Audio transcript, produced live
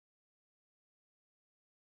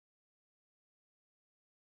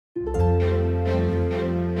Good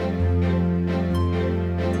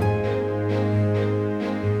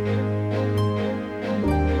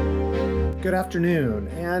afternoon,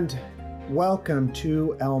 and welcome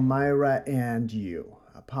to Elmira and You,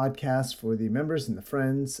 a podcast for the members and the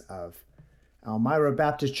friends of Elmira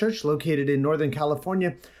Baptist Church located in Northern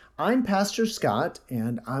California. I'm Pastor Scott,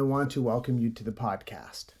 and I want to welcome you to the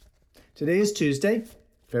podcast. Today is Tuesday,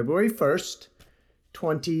 February 1st,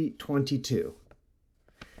 2022.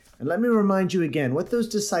 And let me remind you again what those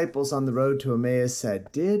disciples on the road to Emmaus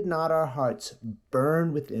said. Did not our hearts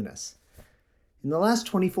burn within us? In the last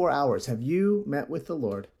 24 hours, have you met with the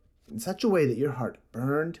Lord in such a way that your heart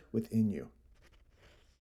burned within you?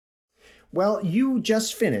 Well, you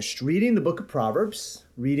just finished reading the book of Proverbs,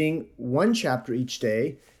 reading one chapter each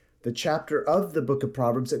day, the chapter of the book of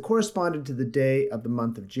Proverbs that corresponded to the day of the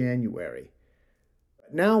month of January.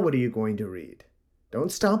 But now what are you going to read?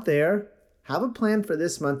 Don't stop there. Have a plan for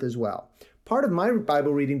this month as well. Part of my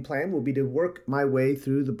Bible reading plan will be to work my way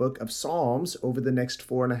through the book of Psalms over the next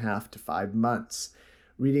 4.5 to 5 months,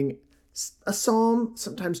 reading a psalm,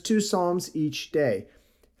 sometimes 2 psalms each day.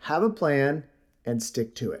 Have a plan and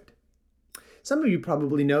stick to it. Some of you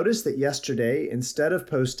probably noticed that yesterday, instead of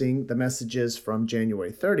posting the messages from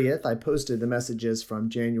January 30th, I posted the messages from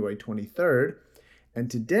January 23rd. And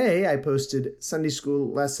today I posted Sunday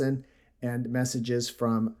school lesson and messages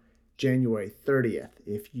from January 30th.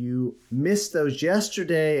 If you missed those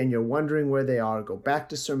yesterday and you're wondering where they are, go back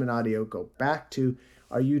to Sermon Audio, go back to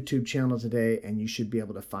our YouTube channel today, and you should be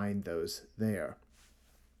able to find those there.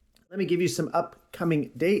 Let me give you some upcoming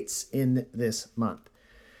dates in this month.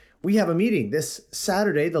 We have a meeting this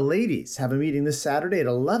Saturday. The ladies have a meeting this Saturday at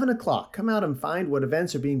 11 o'clock. Come out and find what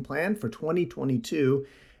events are being planned for 2022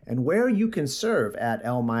 and where you can serve at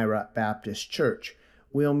Elmira Baptist Church.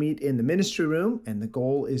 We'll meet in the ministry room, and the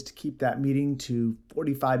goal is to keep that meeting to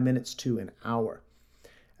 45 minutes to an hour.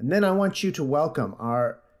 And then I want you to welcome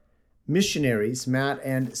our missionaries, Matt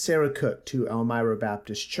and Sarah Cook, to Elmira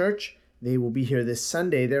Baptist Church. They will be here this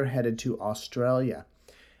Sunday. They're headed to Australia.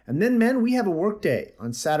 And then, men, we have a work day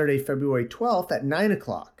on Saturday, February 12th at 9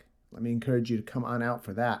 o'clock. Let me encourage you to come on out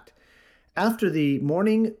for that. After the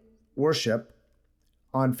morning worship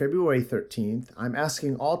on February 13th, I'm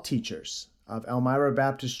asking all teachers of Elmira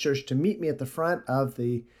Baptist Church to meet me at the front of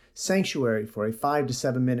the sanctuary for a 5 to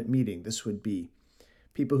 7 minute meeting. This would be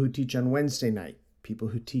people who teach on Wednesday night, people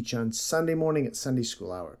who teach on Sunday morning at Sunday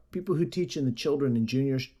school hour, people who teach in the children and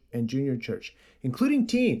junior church, including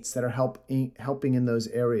teens that are helping in those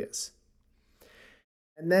areas.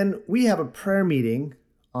 And then we have a prayer meeting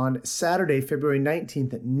on Saturday, February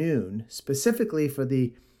 19th at noon, specifically for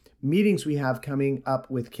the meetings we have coming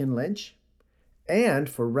up with Ken Lynch, and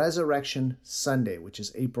for Resurrection Sunday, which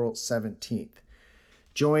is April 17th.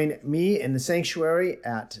 Join me in the sanctuary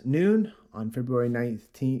at noon on February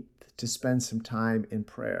 19th to spend some time in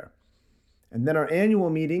prayer. And then our annual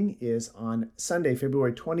meeting is on Sunday,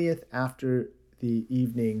 February 20th, after the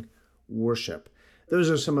evening worship. Those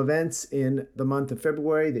are some events in the month of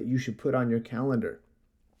February that you should put on your calendar.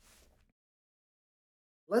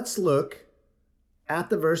 Let's look at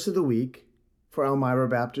the verse of the week for Elmira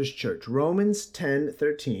Baptist Church. Romans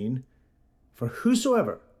 10:13, for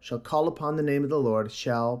whosoever shall call upon the name of the Lord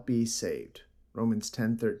shall be saved. Romans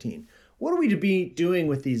 10:13. What are we to be doing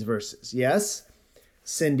with these verses? Yes,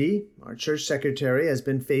 Cindy, our church secretary, has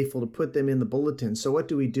been faithful to put them in the bulletin. So what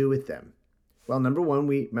do we do with them? Well, number one,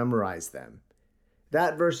 we memorize them.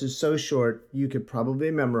 That verse is so short, you could probably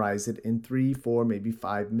memorize it in 3, 4, maybe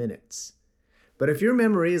 5 minutes. But if your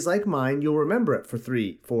memory is like mine, you'll remember it for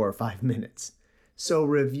 3, 4, or 5 minutes. So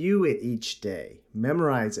review it each day.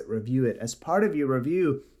 Memorize it, review it. As part of your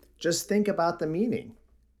review, just think about the meaning.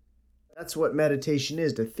 That's what meditation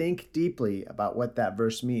is, to think deeply about what that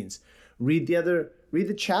verse means. Read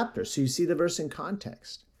the chapter so you see the verse in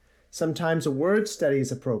context. Sometimes a word study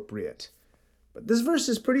is appropriate. But this verse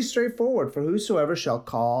is pretty straightforward. For whosoever shall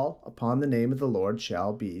call upon the name of the Lord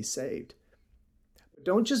shall be saved. But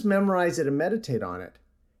don't just memorize it and meditate on it.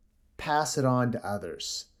 Pass it on to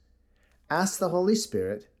others. Ask the Holy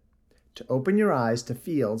Spirit to open your eyes to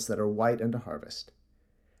fields that are white unto harvest.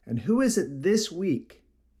 And who is it this week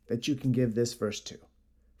that you can give this verse to?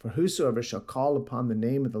 For whosoever shall call upon the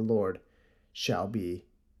name of the Lord shall be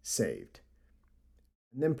saved.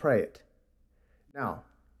 And then pray it. Now,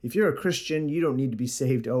 if you're a Christian, you don't need to be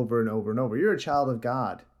saved over and over and over. You're a child of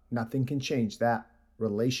God. Nothing can change that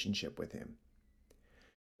relationship with Him.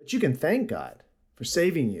 But you can thank God for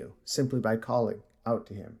saving you simply by calling out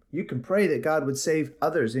to Him. You can pray that God would save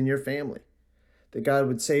others in your family, that God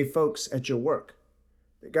would save folks at your work,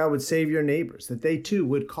 that God would save your neighbors, that they too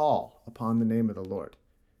would call upon the name of the Lord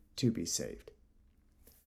to be saved.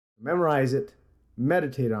 Memorize it,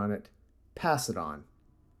 meditate on it, pass it on,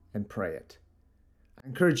 and pray it. I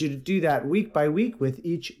encourage you to do that week by week with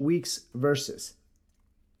each week's verses.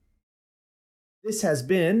 This has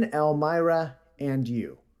been Elmira and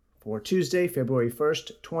You for Tuesday, February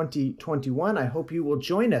 1st, 2021. I hope you will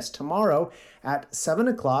join us tomorrow at 7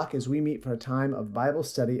 o'clock as we meet for a time of Bible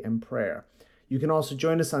study and prayer. You can also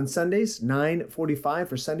join us on Sundays, 9:45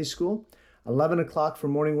 for Sunday school, 11 o'clock for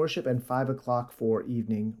morning worship, and 5 o'clock for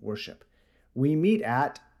evening worship. We meet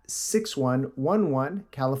at 6111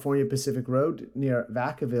 California Pacific Road near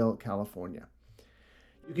Vacaville, California.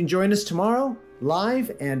 You can join us tomorrow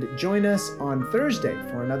live and join us on Thursday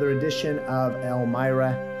for another edition of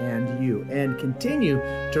Elmira and You, and continue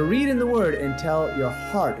to read in the Word until your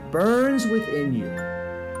heart burns within you